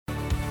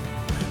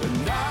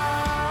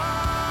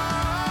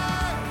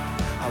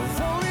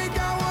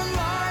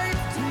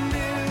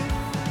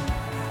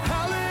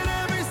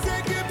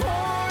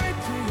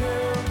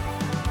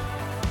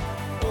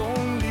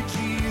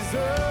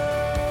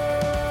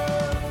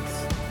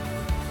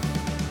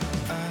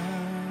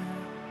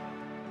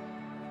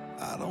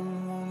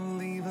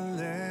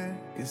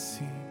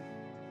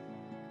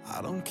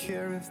I don't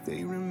care if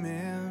they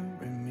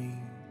remember me,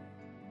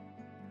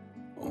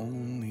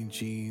 only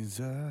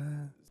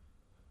Jesus.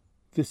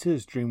 This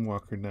is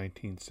Dreamwalker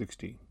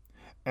 1960.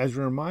 As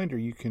a reminder,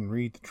 you can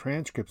read the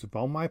transcripts of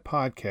all my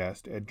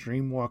podcasts at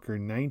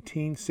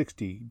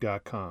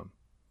dreamwalker1960.com.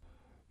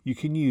 You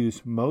can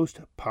use most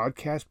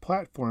podcast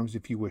platforms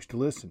if you wish to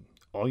listen.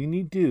 All you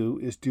need to do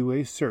is do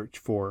a search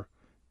for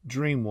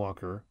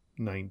Dreamwalker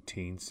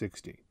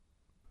 1960.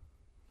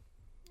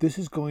 This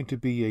is going to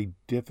be a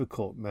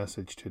difficult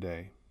message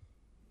today.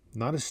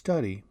 Not a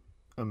study,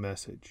 a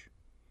message.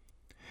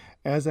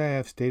 As I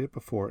have stated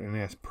before, and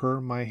as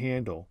per my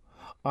handle,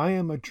 I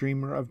am a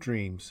dreamer of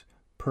dreams,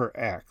 per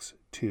Acts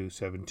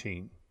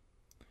 2:17.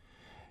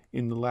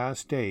 In the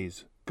last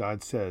days,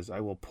 God says, I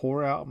will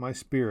pour out my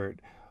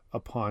spirit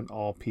upon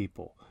all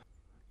people.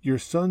 Your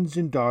sons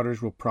and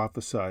daughters will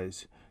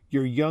prophesy,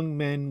 your young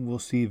men will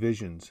see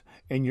visions,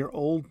 and your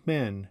old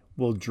men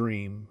will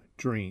dream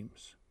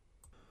dreams.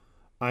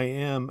 I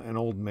am an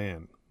old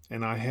man,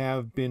 and I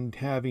have been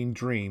having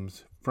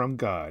dreams from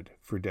God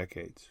for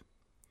decades.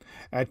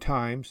 At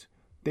times,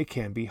 they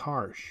can be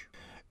harsh,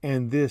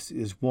 and this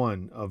is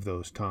one of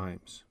those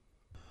times.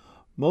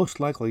 Most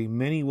likely,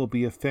 many will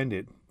be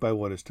offended by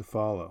what is to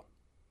follow.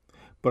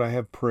 But I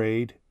have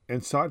prayed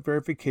and sought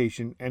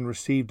verification and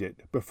received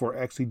it before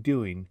actually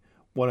doing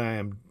what I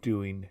am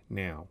doing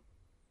now.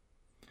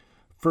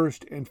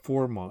 First and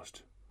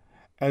foremost,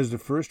 as the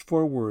first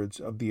four words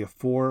of the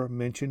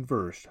aforementioned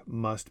verse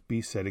must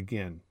be said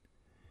again,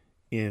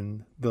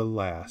 in the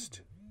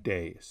last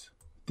days.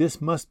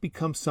 This must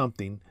become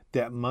something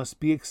that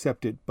must be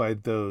accepted by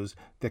those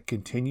that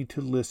continue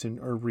to listen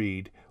or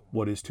read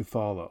what is to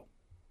follow.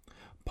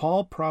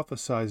 Paul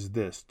prophesies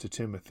this to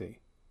Timothy.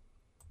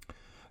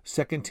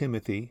 2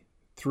 Timothy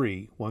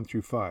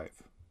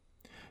 3:1-5.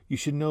 You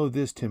should know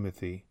this,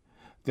 Timothy,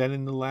 that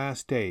in the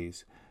last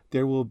days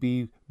there will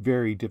be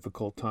very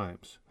difficult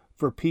times,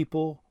 for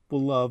people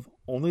will love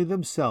only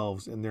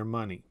themselves and their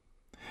money.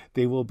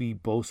 They will be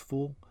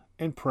boastful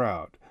and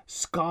proud,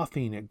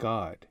 scoffing at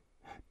God,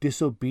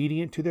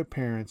 disobedient to their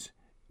parents,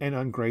 and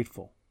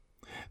ungrateful.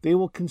 They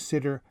will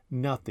consider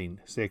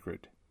nothing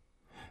sacred.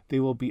 They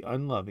will be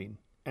unloving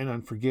and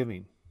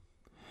unforgiving.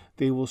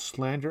 They will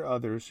slander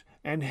others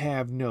and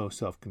have no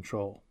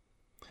self-control.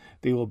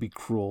 They will be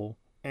cruel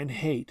and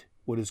hate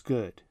what is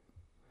good.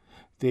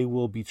 They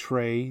will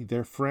betray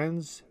their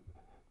friends,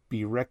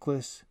 be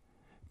reckless,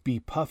 be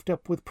puffed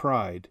up with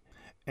pride,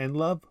 and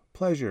love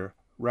pleasure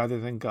rather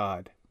than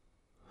God.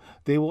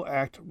 They will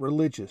act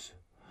religious,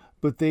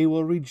 but they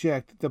will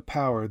reject the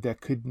power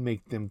that could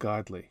make them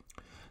godly.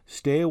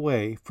 Stay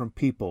away from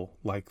people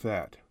like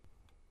that.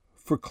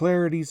 For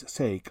clarity's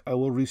sake, I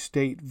will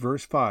restate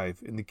verse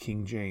 5 in the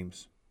King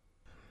James.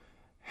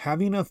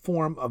 Having a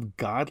form of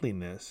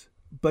godliness,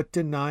 but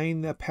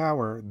denying the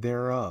power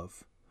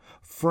thereof,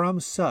 from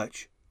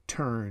such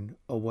turn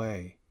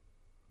away.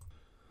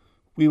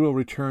 We will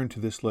return to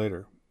this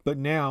later, but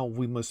now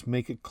we must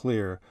make it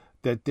clear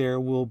that there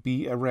will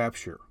be a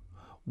rapture,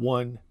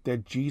 one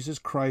that Jesus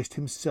Christ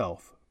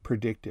himself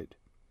predicted.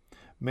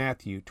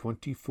 Matthew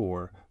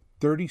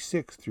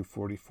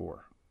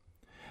 24:36-44.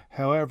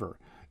 However,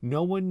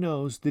 no one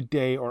knows the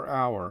day or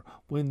hour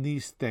when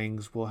these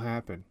things will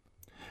happen,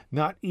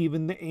 not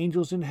even the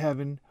angels in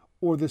heaven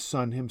or the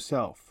Son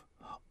himself.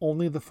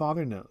 Only the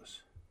Father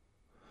knows.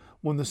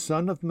 When the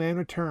Son of Man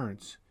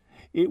returns,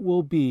 it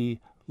will be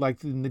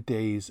like in the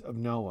days of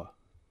Noah.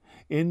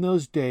 In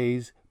those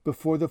days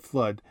before the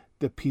flood,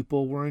 the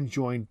people were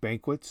enjoying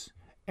banquets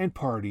and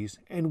parties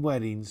and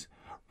weddings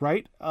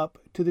right up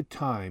to the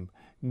time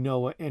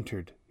Noah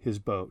entered his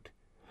boat.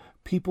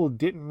 People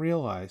didn't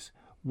realize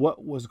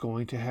what was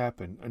going to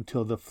happen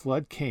until the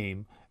flood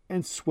came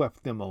and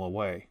swept them all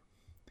away.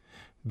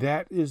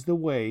 That is the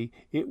way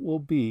it will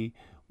be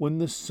when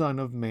the Son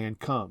of Man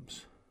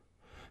comes.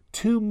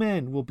 2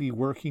 men will be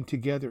working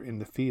together in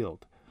the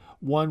field.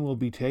 One will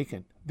be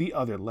taken, the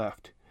other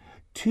left.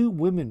 2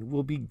 women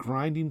will be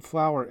grinding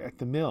flour at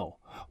the mill.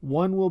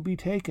 One will be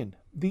taken,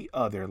 the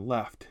other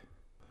left.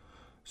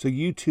 So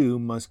you too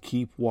must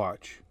keep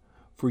watch,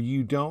 for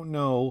you don't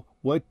know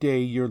what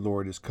day your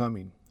Lord is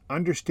coming.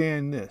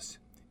 Understand this.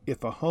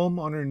 If a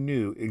homeowner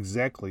knew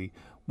exactly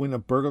when a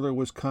burglar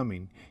was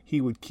coming, he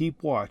would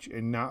keep watch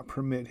and not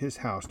permit his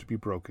house to be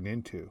broken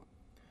into.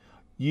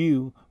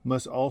 You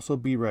must also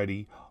be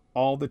ready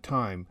all the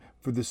time,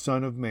 for the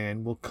Son of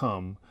Man will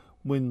come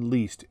when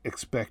least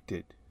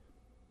expected.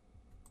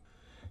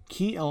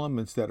 Key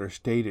elements that are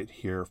stated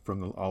here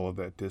from the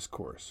Olivet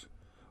Discourse.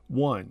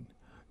 1.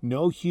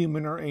 No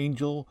human or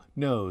angel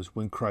knows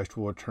when Christ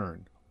will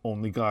return.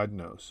 Only God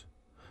knows.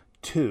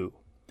 2.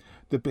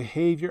 The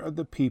behavior of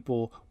the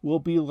people will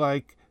be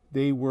like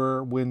they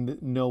were when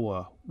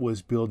Noah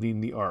was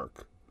building the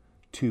ark.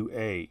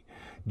 2a.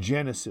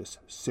 Genesis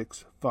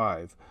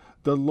 6:5.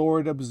 The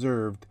Lord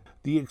observed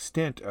the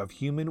extent of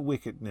human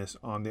wickedness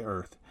on the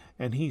earth,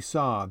 and he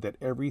saw that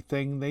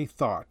everything they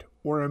thought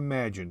or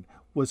imagined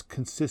was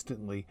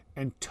consistently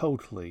and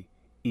totally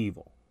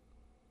evil.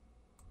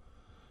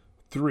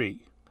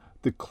 3.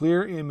 The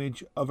clear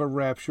image of a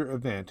rapture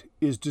event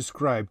is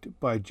described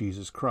by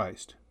Jesus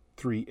Christ.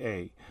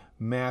 3a,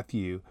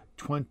 Matthew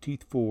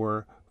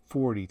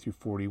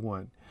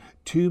 24:40-41.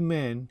 2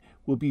 men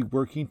will be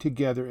working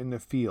together in the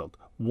field.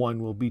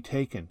 One will be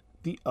taken,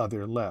 the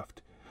other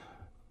left.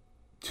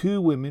 2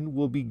 women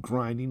will be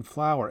grinding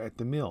flour at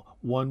the mill.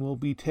 One will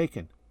be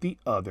taken, the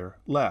other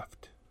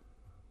left.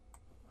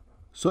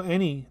 So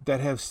any that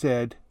have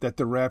said that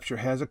the rapture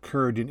has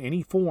occurred in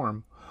any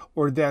form,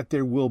 or that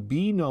there will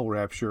be no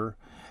rapture,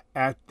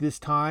 at this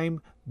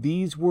time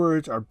these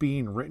words are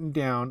being written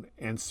down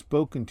and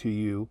spoken to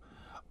you,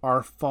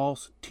 are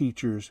false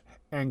teachers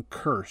and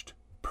cursed,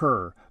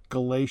 per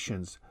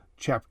Galatians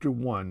chapter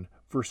 1,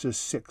 verses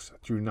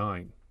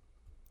 6-9.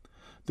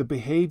 The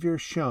behavior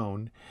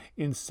shown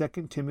in 2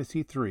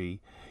 Timothy 3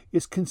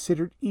 is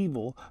considered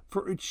evil,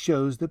 for it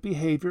shows the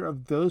behavior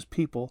of those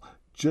people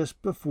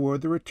just before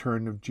the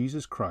return of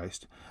Jesus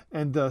Christ,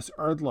 and thus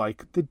are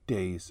like the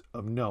days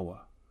of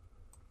Noah.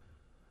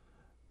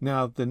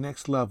 Now, the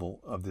next level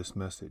of this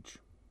message.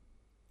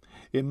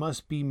 It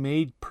must be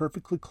made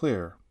perfectly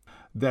clear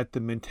that the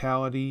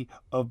mentality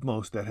of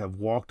most that have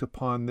walked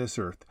upon this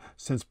earth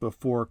since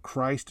before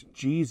Christ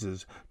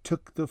Jesus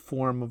took the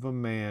form of a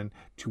man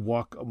to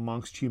walk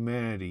amongst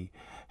humanity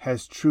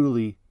has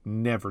truly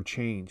never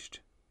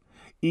changed,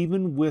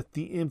 even with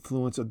the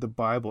influence of the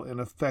Bible in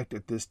effect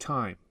at this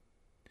time.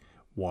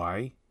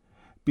 Why?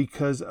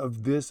 Because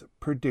of this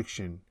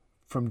prediction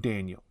from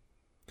Daniel.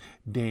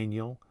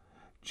 Daniel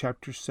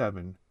chapter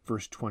 7,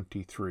 verse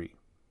 23.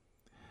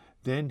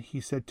 Then he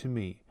said to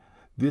me,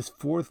 this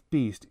 4th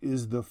beast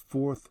is the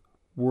 4th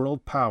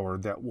world power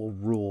that will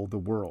rule the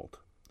world.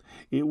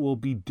 It will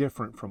be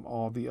different from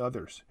all the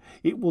others.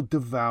 It will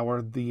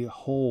devour the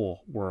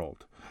whole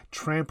world,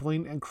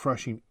 trampling and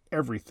crushing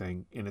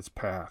everything in its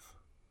path.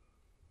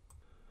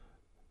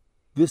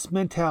 This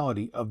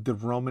mentality of the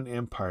Roman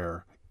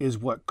Empire is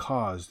what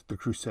caused the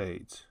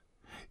Crusades,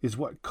 is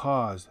what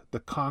caused the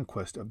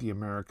conquest of the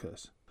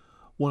Americas.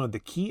 One of the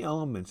key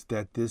elements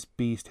that this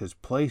beast has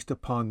placed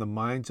upon the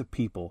minds of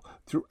people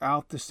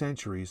throughout the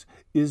centuries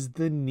is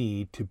the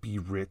need to be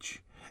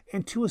rich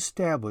and to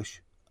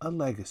establish a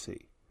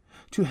legacy,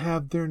 to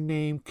have their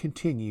name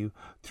continue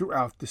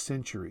throughout the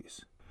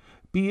centuries,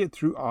 be it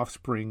through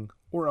offspring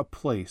or a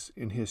place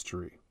in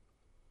history.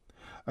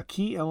 A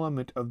key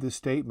element of this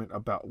statement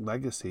about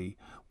legacy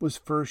was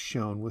first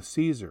shown with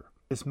Caesar.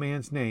 This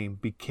man's name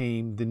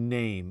became the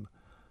name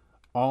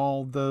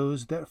all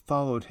those that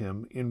followed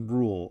him in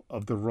rule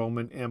of the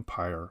Roman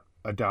Empire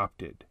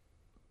adopted.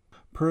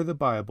 Per the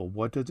Bible,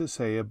 what does it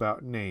say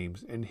about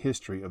names and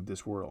history of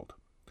this world?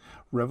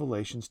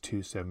 Revelations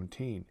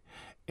 2:17.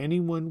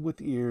 Anyone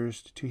with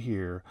ears to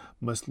hear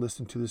must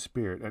listen to the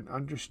Spirit and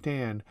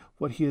understand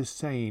what he is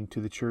saying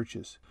to the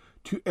churches.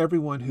 To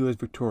everyone who is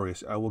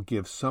victorious, I will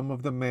give some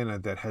of the manna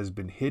that has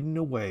been hidden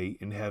away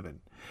in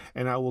heaven,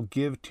 and I will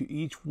give to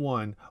each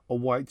one a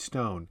white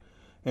stone,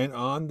 and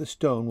on the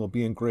stone will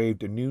be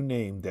engraved a new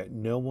name that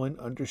no one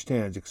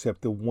understands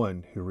except the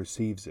one who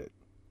receives it.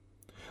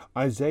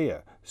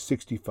 Isaiah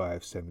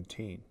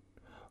 65:17.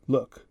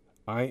 Look,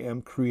 I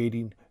am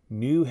creating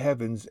new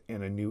heavens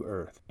and a new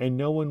earth, and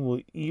no one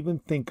will even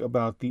think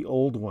about the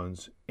old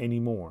ones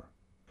anymore.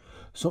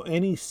 So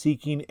any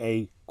seeking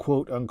a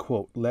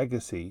quote-unquote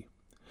legacy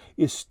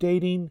is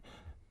stating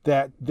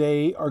that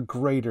they are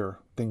greater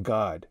than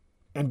God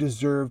and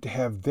deserve to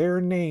have their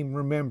name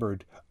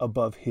remembered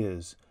above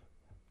his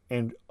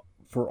and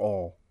for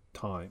all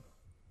time.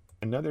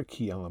 Another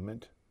key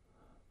element,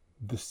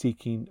 the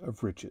seeking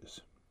of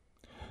riches.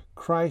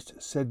 Christ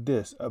said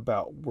this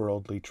about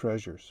worldly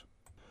treasures.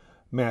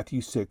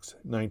 Matthew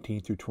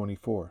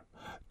 6:19-24.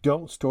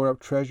 Don't store up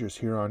treasures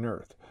here on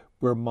earth,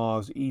 where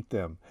moths eat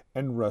them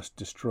and rust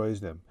destroys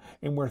them,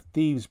 and where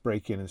thieves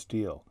break in and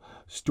steal.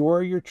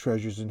 Store your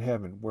treasures in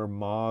heaven, where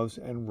moths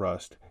and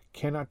rust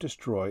cannot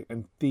destroy,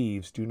 and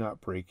thieves do not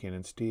break in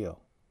and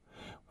steal.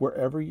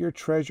 Wherever your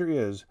treasure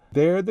is,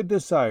 there the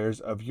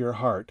desires of your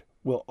heart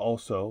will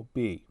also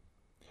be.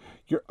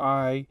 Your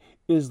eye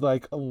is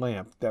like a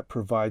lamp that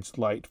provides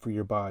light for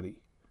your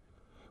body.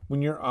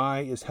 When your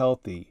eye is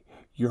healthy,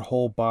 your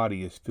whole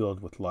body is filled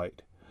with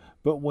light.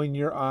 But when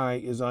your eye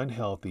is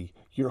unhealthy,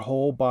 your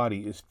whole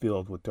body is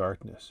filled with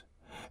darkness.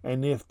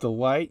 And if the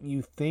light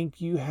you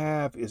think you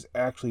have is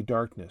actually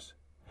darkness,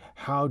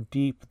 how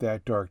deep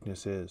that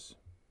darkness is.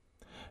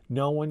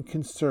 No one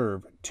can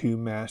serve 2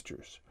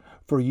 masters,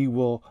 for you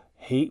will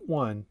hate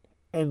one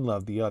and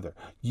love the other.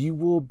 You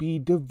will be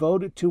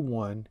devoted to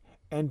one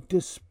and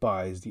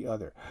despise the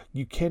other.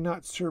 You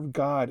cannot serve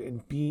God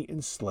and be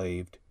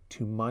enslaved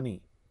to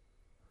money.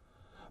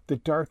 The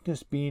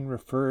darkness being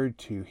referred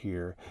to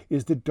here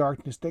is the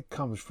darkness that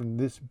comes from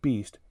this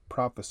beast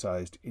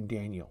prophesied in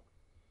Daniel.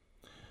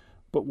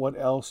 But what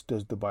else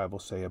does the Bible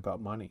say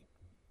about money?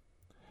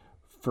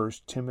 1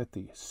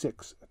 Timothy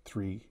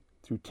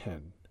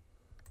 6:3-10.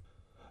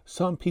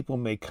 Some people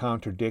may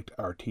contradict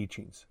our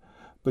teachings,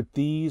 but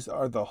these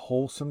are the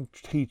wholesome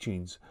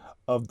teachings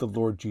of the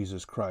Lord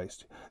Jesus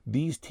Christ.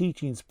 These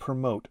teachings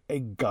promote a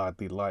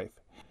godly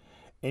life.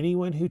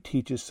 Anyone who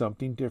teaches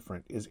something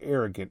different is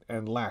arrogant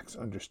and lacks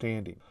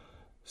understanding.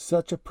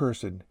 Such a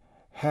person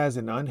has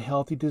an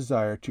unhealthy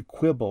desire to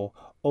quibble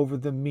over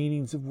the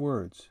meanings of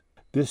words.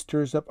 This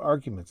stirs up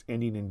arguments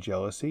ending in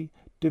jealousy,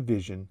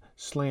 division,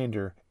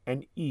 slander,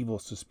 and evil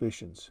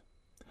suspicions.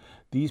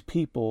 These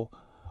people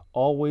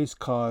always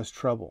cause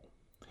trouble.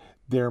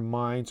 Their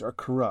minds are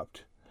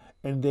corrupt,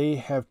 and they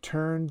have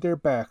turned their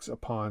backs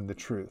upon the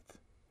truth.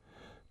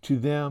 To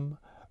them,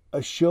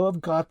 a show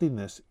of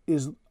godliness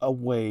is a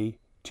way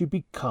to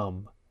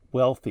become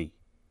wealthy.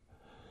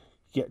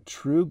 Yet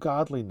true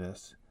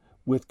godliness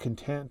with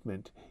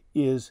contentment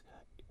is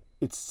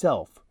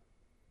itself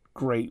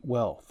great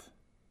wealth.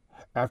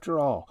 After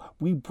all,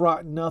 we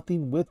brought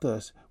nothing with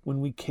us when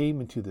we came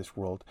into this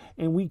world,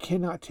 and we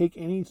cannot take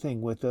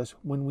anything with us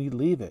when we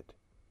leave it.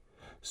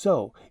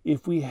 So,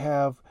 if we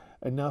have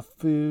enough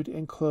food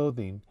and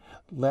clothing,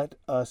 let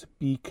us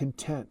be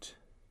content.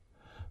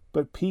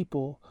 But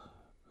people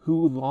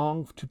who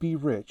long to be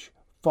rich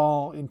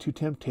fall into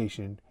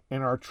temptation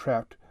and are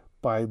trapped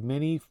by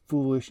many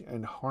foolish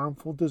and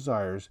harmful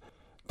desires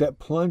that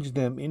plunge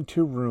them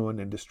into ruin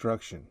and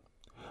destruction.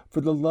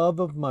 For the love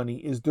of money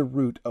is the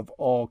root of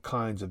all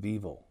kinds of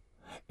evil,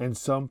 and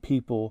some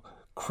people,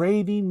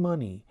 craving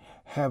money,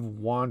 have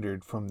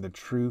wandered from the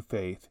true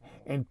faith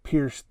and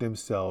pierced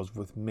themselves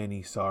with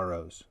many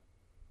sorrows.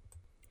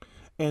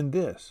 And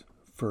this,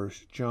 1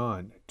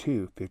 John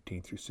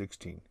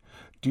 2:15-16.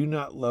 Do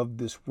not love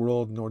this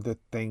world nor the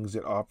things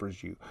it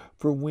offers you,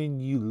 for when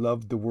you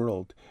love the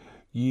world,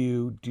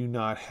 you do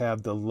not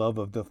have the love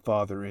of the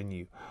Father in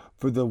you.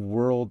 For the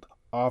world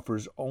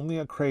offers only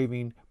a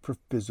craving for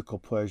physical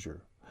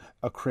pleasure,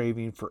 a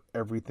craving for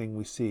everything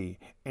we see,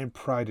 and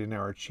pride in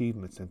our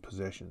achievements and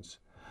possessions.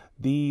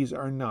 These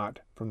are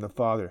not from the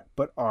Father,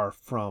 but are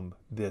from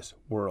this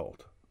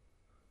world.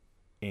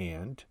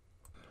 And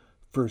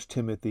 1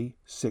 Timothy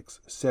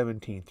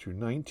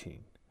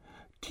 6:17-19.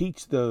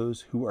 Teach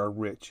those who are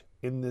rich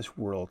in this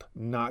world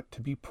not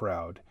to be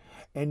proud,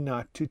 and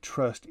not to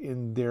trust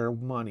in their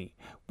money,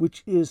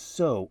 which is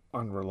so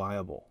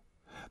unreliable.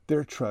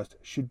 Their trust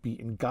should be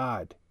in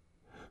God,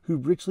 who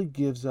richly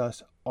gives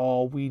us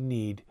all we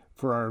need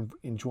for our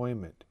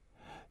enjoyment.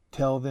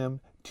 Tell them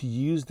to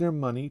use their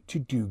money to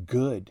do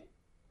good.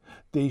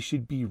 They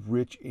should be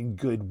rich in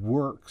good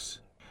works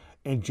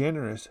and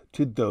generous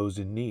to those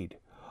in need,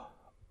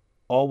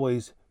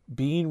 always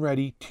being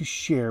ready to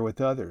share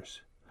with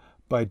others.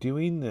 By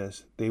doing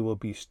this, they will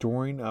be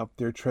storing up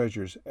their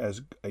treasures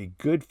as a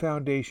good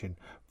foundation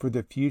for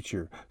the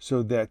future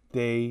so that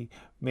they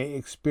may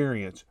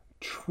experience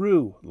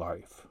true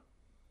life.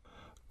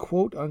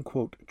 Quote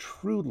unquote,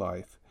 true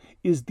life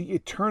is the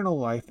eternal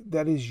life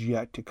that is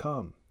yet to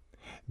come.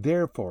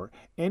 Therefore,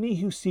 any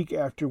who seek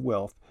after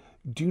wealth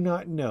do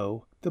not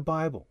know the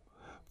Bible,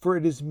 for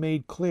it is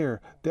made clear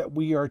that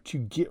we are to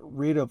get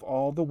rid of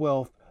all the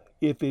wealth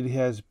if it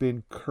has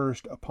been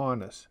cursed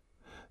upon us.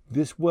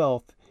 This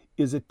wealth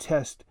is a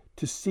test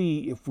to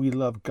see if we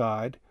love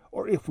God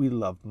or if we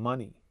love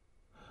money.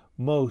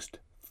 Most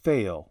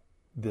fail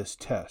this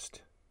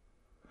test.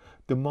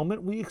 The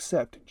moment we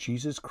accept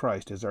Jesus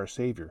Christ as our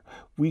Savior,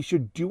 we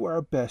should do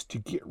our best to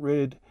get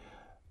rid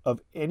of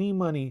any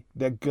money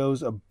that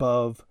goes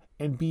above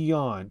and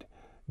beyond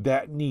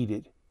that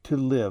needed to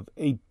live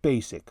a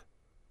basic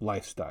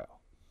lifestyle.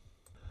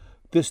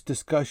 This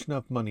discussion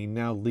of money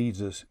now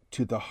leads us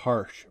to the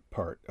harsh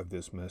part of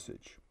this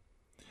message.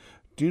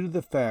 Due to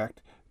the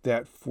fact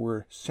that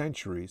for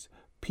centuries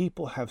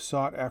people have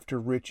sought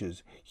after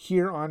riches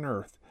here on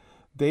earth,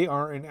 they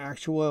are in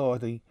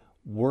actuality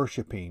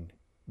worshiping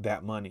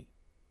that money,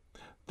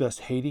 thus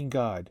hating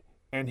God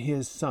and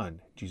His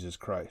Son, Jesus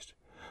Christ.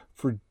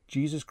 For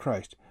Jesus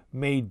Christ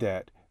made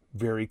that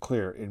very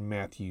clear in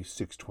Matthew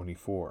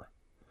 6:24.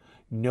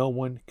 No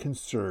one can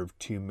serve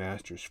two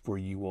masters, for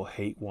you will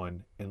hate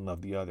one and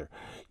love the other.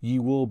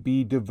 You will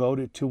be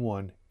devoted to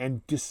one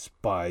and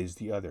despise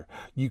the other.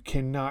 You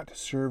cannot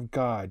serve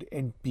God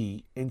and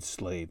be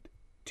enslaved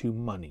to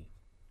money.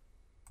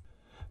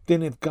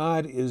 Then if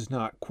God is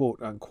not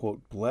quote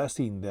unquote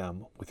blessing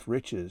them with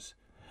riches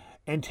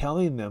and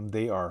telling them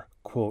they are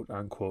quote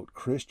unquote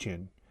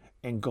Christian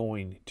and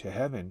going to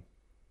heaven,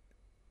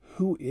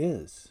 who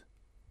is?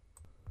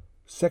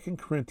 2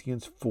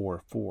 Corinthians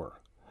 4:4.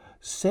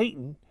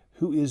 Satan,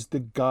 who is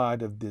the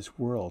god of this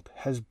world,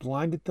 has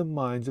blinded the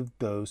minds of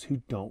those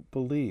who don't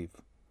believe.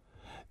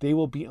 They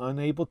will be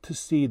unable to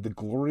see the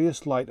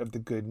glorious light of the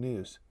good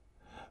news.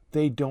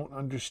 They don't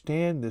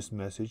understand this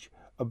message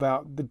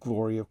about the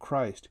glory of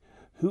Christ,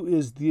 who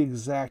is the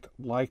exact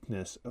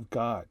likeness of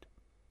God.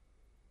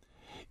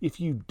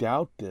 If you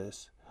doubt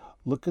this,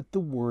 look at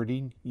the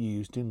wording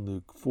used in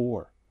Luke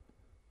 4.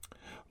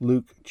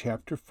 Luke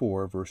chapter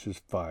 4,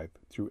 verses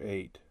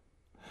 5-8.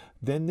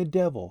 Then the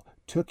devil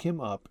took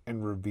him up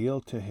and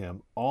revealed to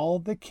him all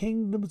the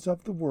kingdoms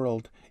of the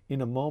world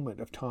in a moment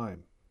of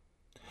time.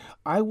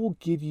 I will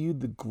give you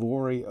the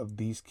glory of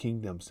these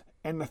kingdoms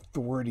and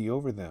authority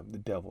over them, the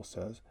devil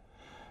says,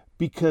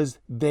 because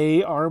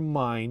they are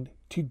mine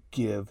to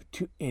give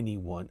to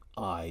anyone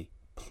I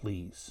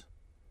please.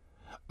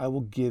 I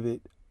will give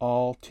it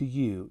all to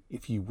you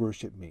if you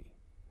worship me.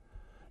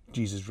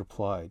 Jesus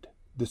replied,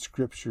 the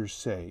scriptures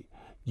say,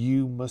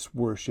 you must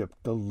worship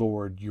the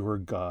Lord your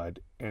God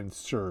and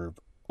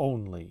serve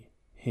only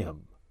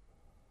him.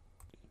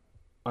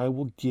 I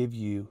will give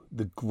you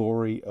the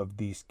glory of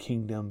these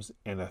kingdoms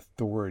and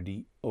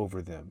authority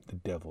over them, the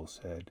devil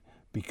said,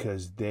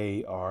 because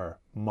they are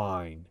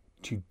mine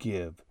to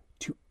give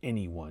to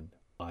anyone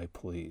I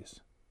please.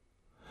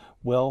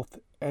 Wealth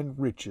and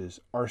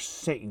riches are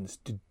Satan's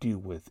to do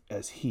with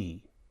as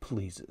he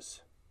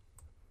pleases.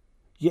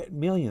 Yet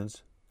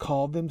millions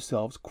call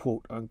themselves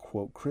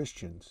quote-unquote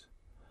Christians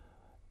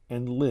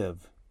and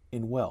live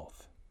in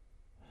wealth.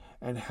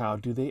 And how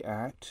do they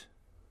act?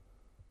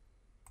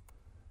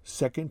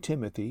 2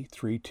 Timothy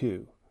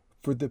 3:2.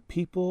 For the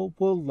people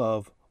will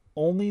love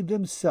only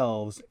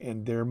themselves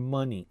and their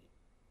money.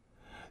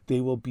 They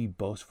will be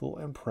boastful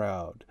and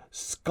proud,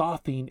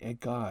 scoffing at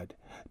God,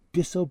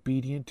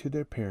 disobedient to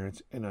their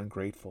parents, and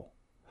ungrateful.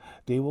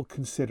 They will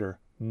consider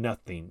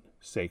nothing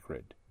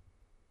sacred.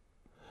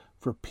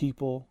 For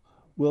people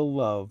will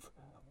love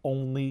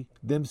only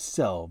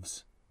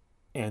themselves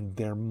and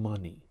their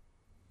money.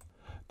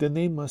 Then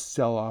they must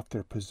sell off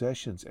their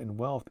possessions and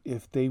wealth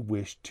if they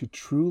wish to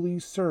truly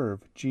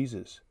serve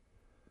Jesus.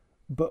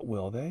 But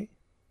will they?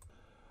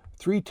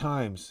 3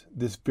 times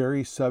this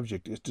very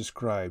subject is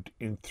described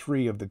in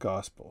 3 of the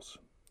Gospels.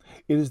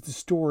 It is the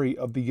story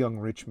of the young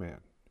rich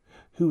man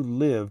who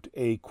lived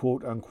a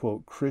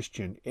quote-unquote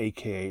Christian,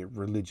 aka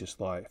religious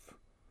life.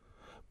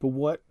 But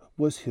what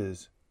was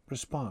his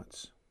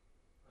response?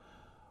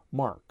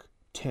 Mark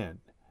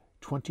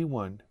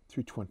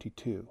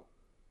 10:21-22.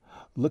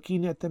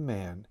 Looking at the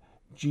man,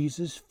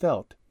 Jesus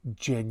felt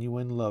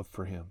genuine love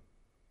for him.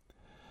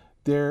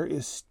 There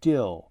is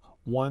still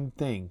one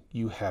thing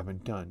you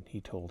haven't done,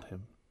 he told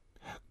him.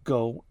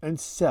 Go and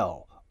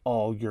sell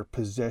all your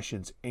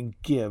possessions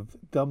and give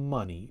the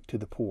money to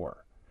the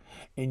poor,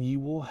 and you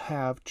will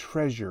have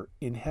treasure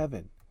in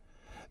heaven.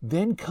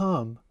 Then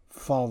come,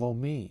 follow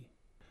me.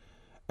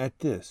 At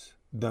this,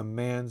 the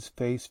man's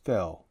face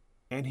fell,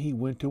 and he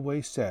went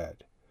away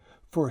sad,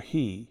 for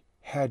he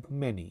had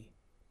many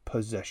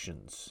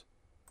possessions.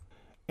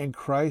 And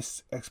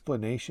Christ's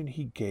explanation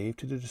he gave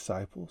to the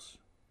disciples?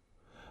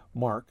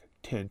 Mark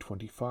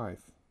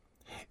 10:25.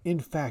 In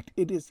fact,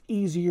 it is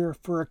easier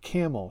for a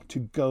camel to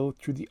go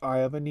through the eye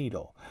of a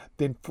needle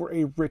than for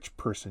a rich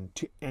person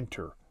to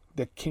enter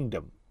the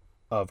kingdom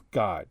of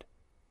God.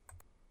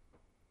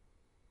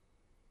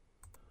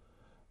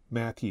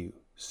 Matthew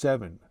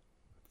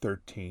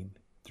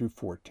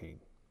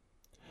 7:13-14.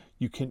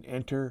 You can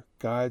enter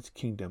God's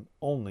kingdom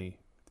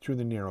only through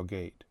the narrow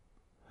gate.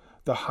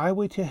 The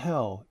highway to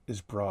hell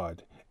is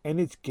broad, and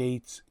its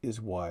gates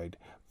is wide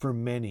for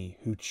many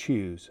who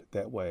choose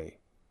that way.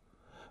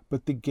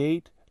 But the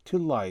gate to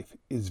life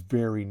is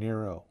very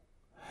narrow,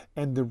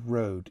 and the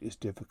road is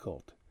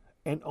difficult,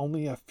 and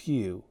only a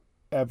few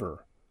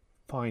ever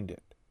find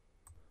it.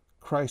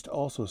 Christ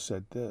also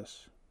said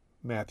this,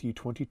 Matthew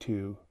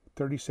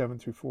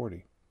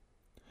 22:37-40.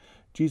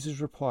 Jesus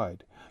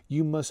replied,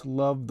 you must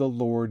love the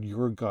Lord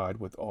your God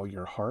with all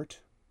your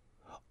heart,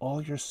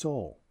 all your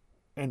soul,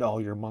 and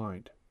all your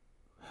mind.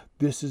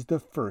 This is the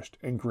first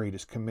and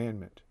greatest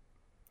commandment.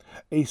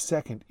 A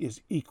second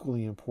is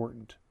equally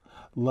important.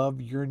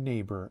 Love your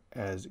neighbor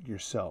as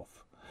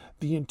yourself.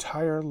 The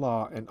entire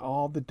law and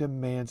all the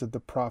demands of the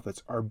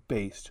prophets are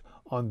based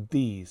on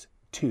these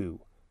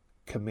 2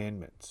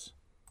 commandments.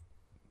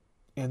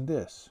 And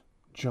this,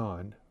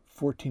 John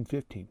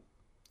 14:15.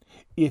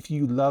 If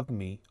you love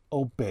me,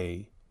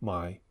 obey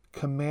my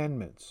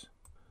commandments.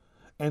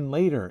 And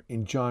later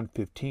in John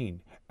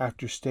 15,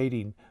 after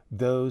stating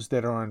those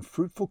that are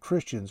unfruitful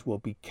Christians will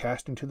be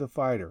cast into the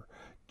fire,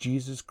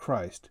 Jesus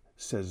Christ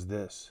says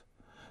this,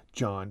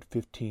 John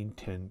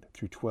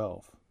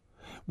 15:10-12.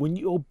 When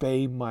you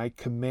obey my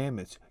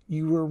commandments,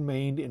 you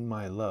remain in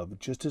my love,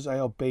 just as I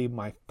obey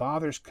my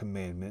Father's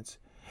commandments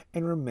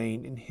and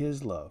remain in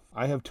his love.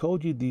 I have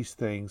told you these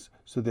things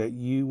so that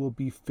you will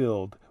be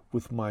filled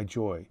with my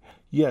joy.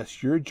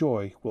 Yes, your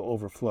joy will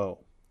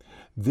overflow.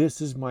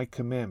 This is my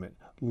commandment.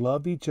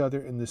 Love each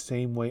other in the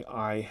same way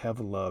I have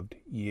loved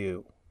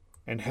you.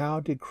 And how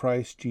did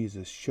Christ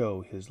Jesus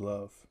show his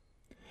love?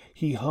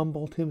 He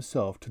humbled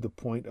himself to the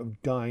point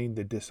of dying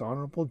the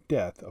dishonorable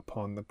death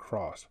upon the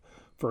cross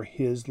for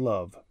his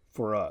love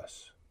for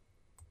us.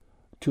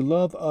 To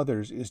love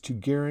others is to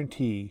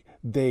guarantee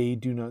they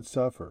do not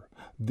suffer.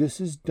 This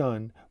is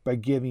done by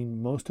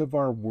giving most of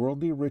our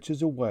worldly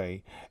riches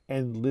away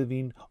and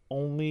living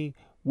only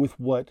with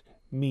what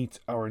meets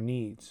our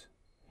needs.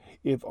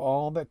 If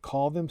all that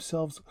call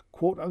themselves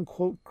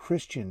quote-unquote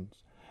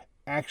Christians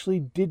actually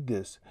did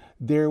this,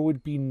 there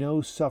would be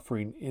no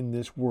suffering in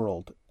this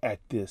world at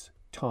this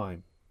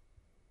time.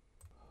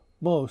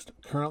 Most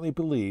currently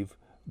believe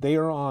they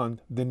are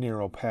on the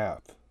narrow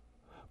path,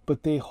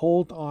 but they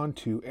hold on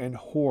to and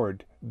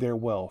hoard their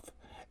wealth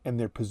and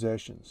their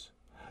possessions.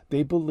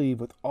 They believe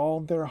with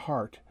all their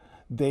heart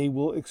they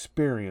will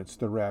experience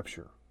the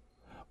rapture.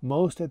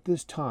 Most at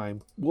this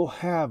time will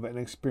have an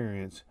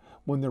experience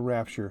when the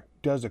rapture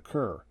does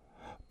occur,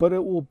 but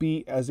it will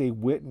be as a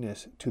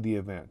witness to the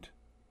event,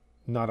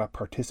 not a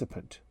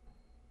participant.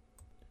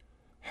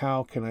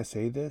 How can I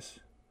say this?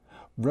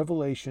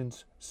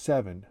 Revelations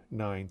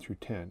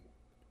 7:9-10.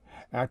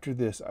 After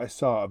this I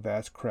saw a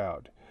vast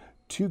crowd,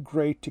 too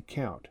great to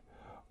count,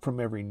 from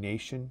every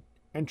nation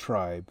and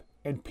tribe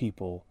and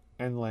people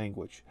and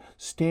language,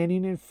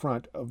 standing in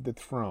front of the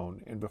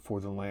throne and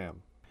before the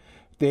Lamb.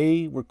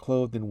 They were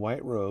clothed in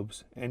white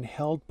robes and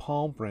held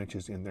palm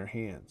branches in their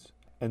hands,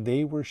 and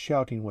they were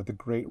shouting with a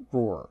great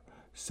roar,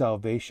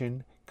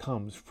 "Salvation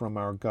comes from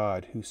our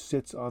God who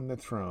sits on the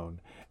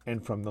throne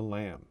and from the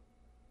Lamb."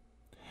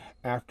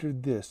 After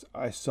this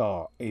I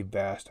saw a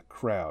vast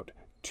crowd,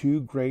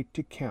 too great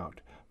to count,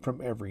 from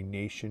every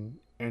nation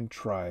and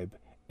tribe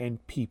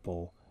and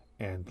people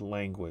and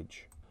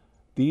language.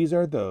 These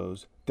are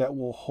those that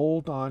will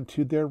hold on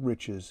to their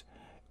riches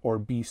or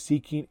be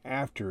seeking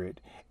after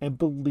it and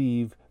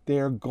believe they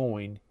are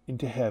going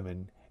into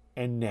heaven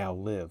and now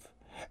live,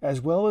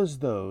 as well as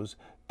those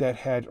that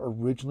had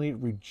originally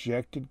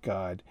rejected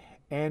God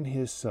and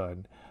His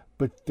Son,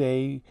 but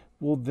they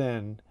will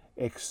then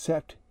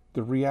accept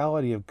the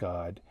reality of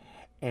God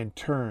and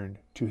turn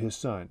to His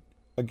Son.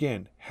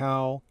 Again,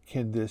 how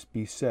can this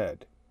be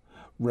said?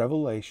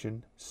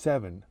 Revelation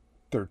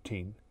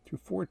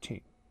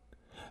 7:13-14.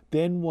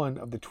 Then one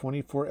of the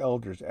 24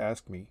 elders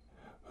asked me,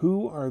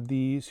 "Who are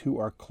these who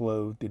are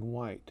clothed in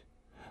white?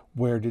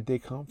 Where did they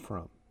come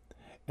from?"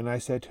 And I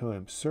said to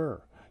him,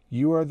 "Sir,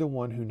 you are the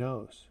one who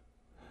knows."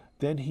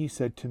 Then he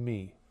said to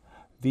me,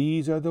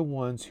 "These are the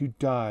ones who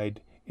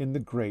died in the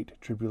great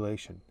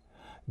tribulation.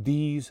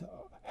 These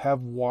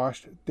have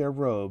washed their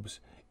robes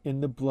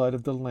in the blood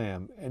of the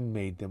Lamb and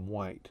made them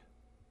white."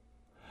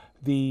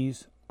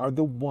 These are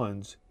the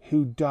ones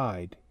who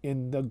died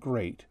in the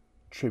great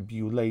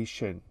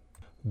tribulation.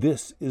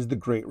 This is the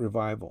great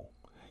revival.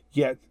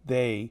 Yet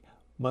they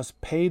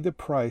must pay the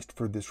price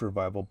for this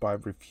revival by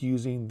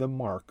refusing the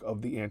mark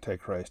of the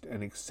Antichrist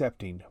and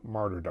accepting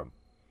martyrdom.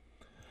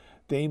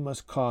 They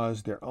must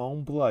cause their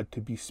own blood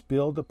to be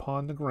spilled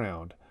upon the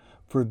ground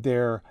for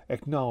their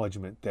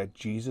acknowledgement that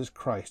Jesus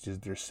Christ is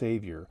their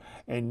Savior,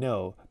 and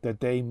know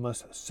that they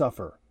must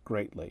suffer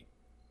greatly.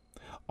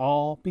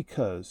 All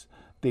because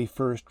they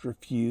first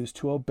refused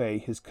to obey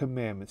His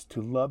commandments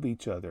to love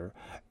each other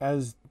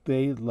as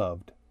they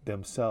loved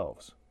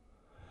themselves.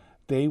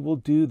 They will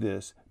do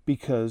this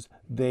because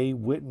they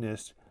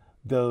witnessed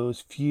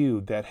those few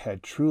that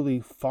had truly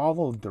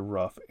followed the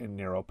rough and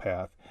narrow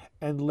path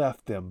and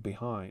left them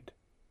behind.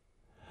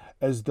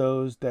 As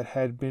those that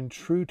had been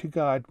true to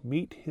God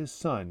meet His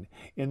Son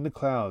in the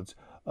clouds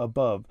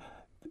above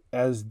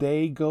as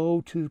they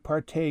go to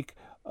partake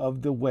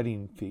of the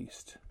wedding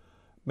feast.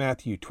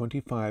 Matthew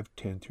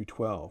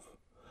 25:10-12.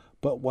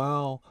 But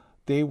while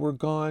they were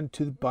gone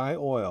to buy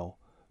oil,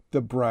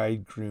 the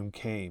bridegroom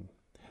came.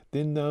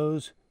 Then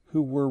those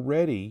who were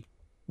ready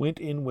went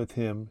in with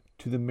him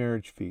to the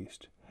marriage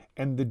feast,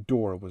 and the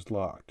door was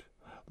locked.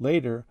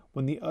 Later,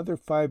 when the other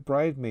 5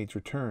 bridesmaids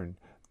returned,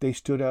 they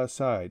stood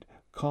outside,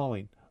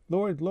 calling,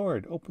 "Lord,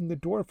 Lord, open the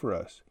door for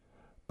us."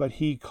 But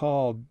he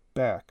called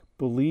back,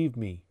 "Believe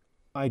me,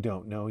 I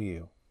don't know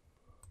you."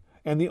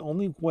 And the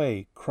only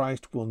way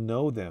Christ will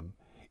know them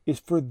is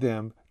for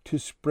them to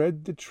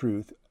spread the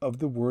truth of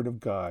the Word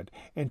of God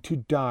and to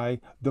die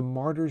the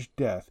martyr's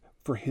death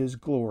for His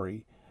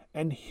glory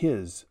and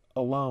His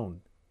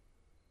alone.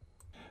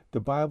 The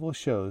Bible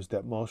shows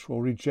that most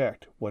will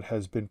reject what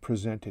has been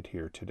presented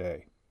here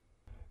today.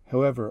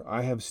 However,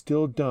 I have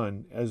still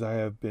done as I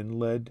have been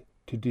led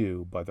to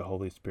do by the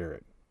Holy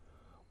Spirit.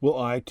 Will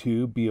I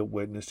too be a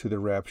witness to the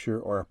rapture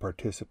or a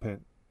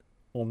participant?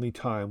 Only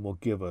time will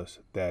give us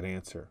that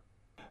answer.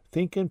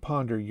 Think and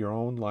ponder your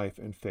own life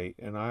and fate,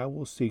 and I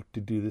will seek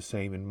to do the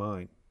same in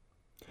mine.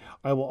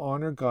 I will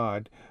honor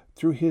God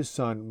through His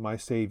Son, my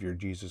Savior,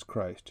 Jesus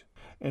Christ,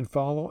 and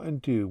follow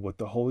and do what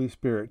the Holy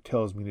Spirit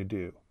tells me to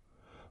do.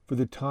 For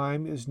the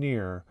time is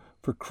near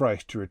for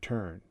Christ to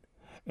return,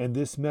 and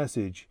this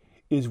message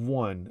is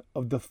one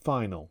of the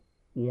final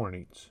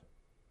warnings.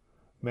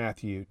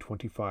 Matthew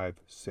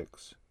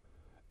 25:6.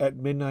 At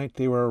midnight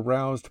they were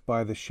aroused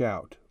by the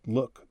shout,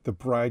 "Look, the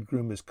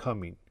bridegroom is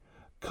coming.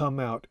 Come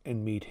out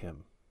and meet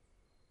him."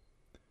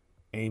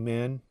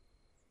 Amen,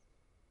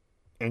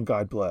 and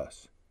God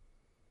bless.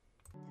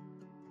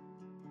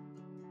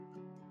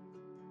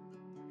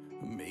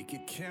 Make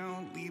it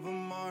count, leave a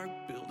mark,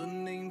 build a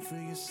name for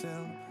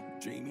yourself.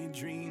 Dream your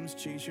dreams,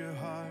 chase your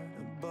heart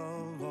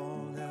above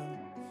all else.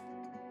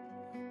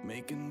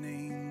 Make a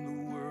name the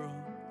world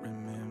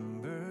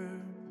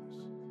remembers.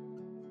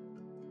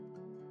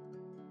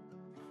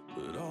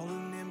 But all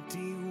an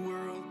empty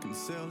world can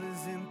sell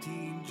is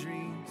empty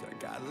dreams. I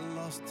got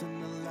lost in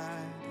the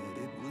light, yet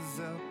it was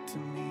up to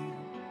me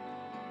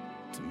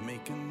to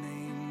make a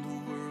name the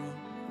world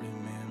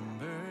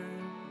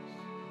remembers.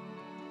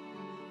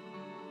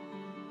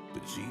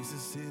 But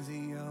Jesus is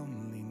the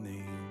only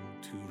name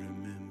to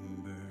remember.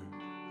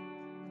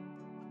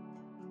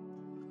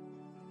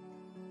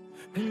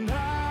 And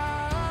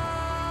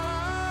I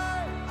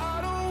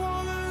don't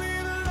wanna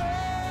leave alone.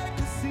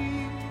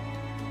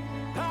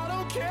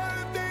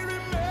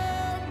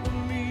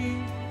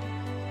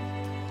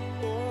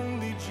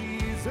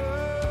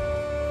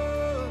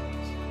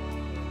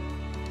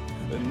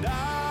 And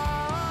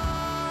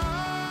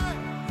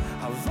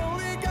I've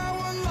only got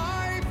one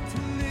life to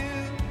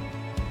live.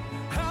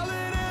 I'll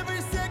let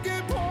every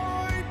second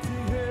point to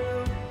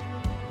Him.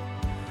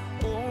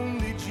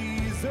 Only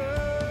Jesus.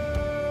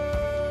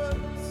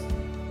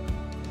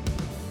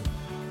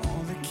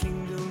 All the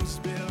kingdoms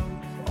built,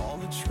 all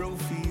the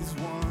trophies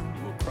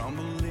won, will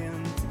crumble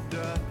into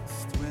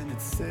dust when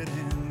it's said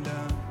and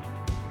done.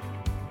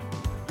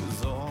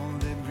 'Cause all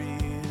that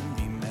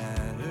really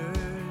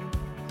mattered,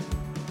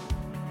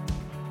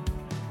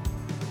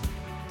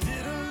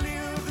 did I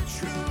live the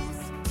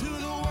truth to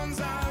the ones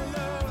I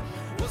love?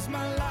 Was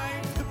my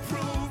life the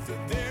proof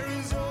that there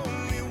is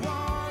only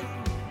one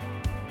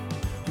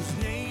whose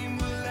name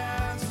will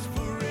last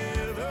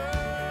forever?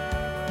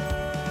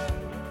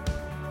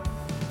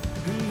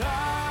 And I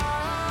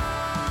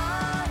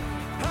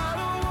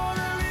don't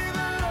wanna leave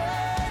a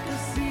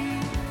legacy.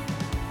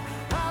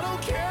 I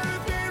don't care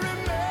if they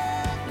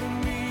remember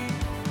me.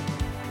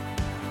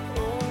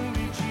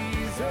 Only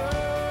Jesus.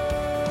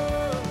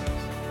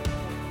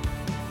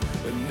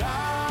 And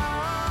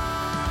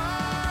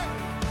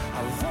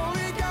I've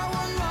only got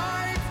one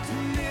life to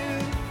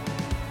live.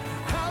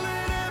 I'll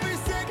let every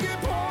second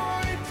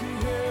point to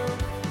Him.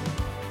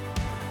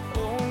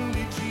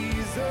 Only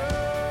Jesus.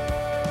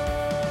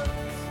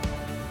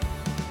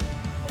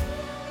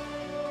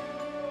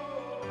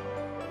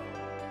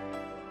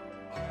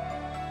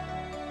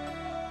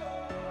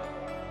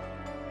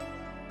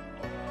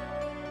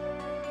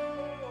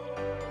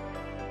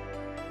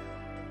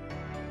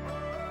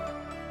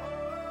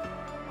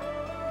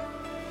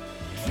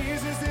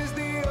 Jesus is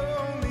the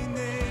only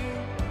name.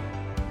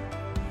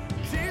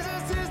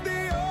 Jesus is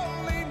the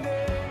only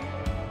name.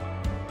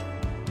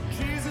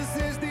 Jesus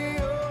is the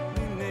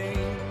only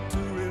name to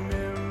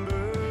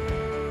remember.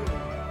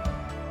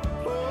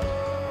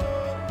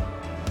 Oh,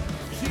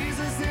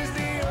 Jesus is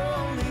the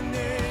only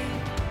name.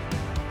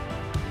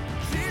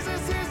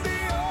 Jesus is the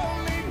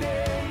only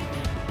name.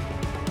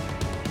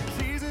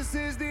 Jesus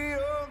is the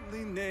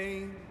only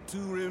name to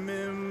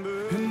remember.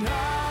 And I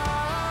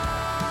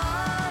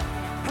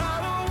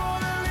don't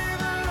wanna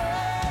leave a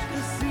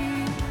legacy.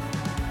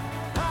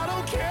 I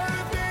don't care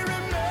if they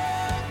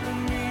remember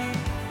me.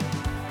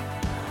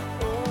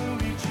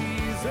 Only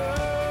Jesus.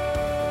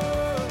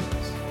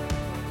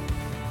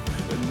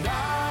 And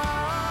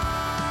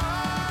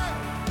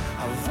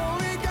I've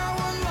only got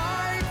one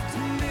life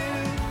to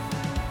live.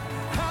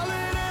 I'll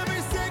let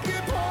every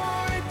second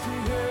point to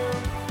Him.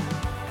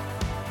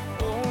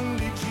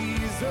 Only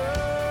Jesus.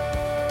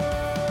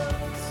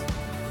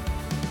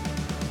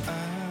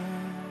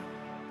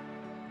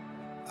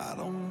 I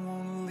don't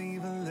wanna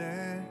leave a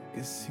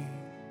legacy.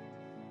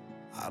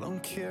 I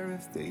don't care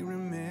if they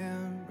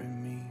remember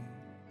me.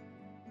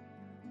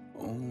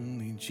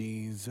 Only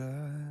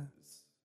Jesus.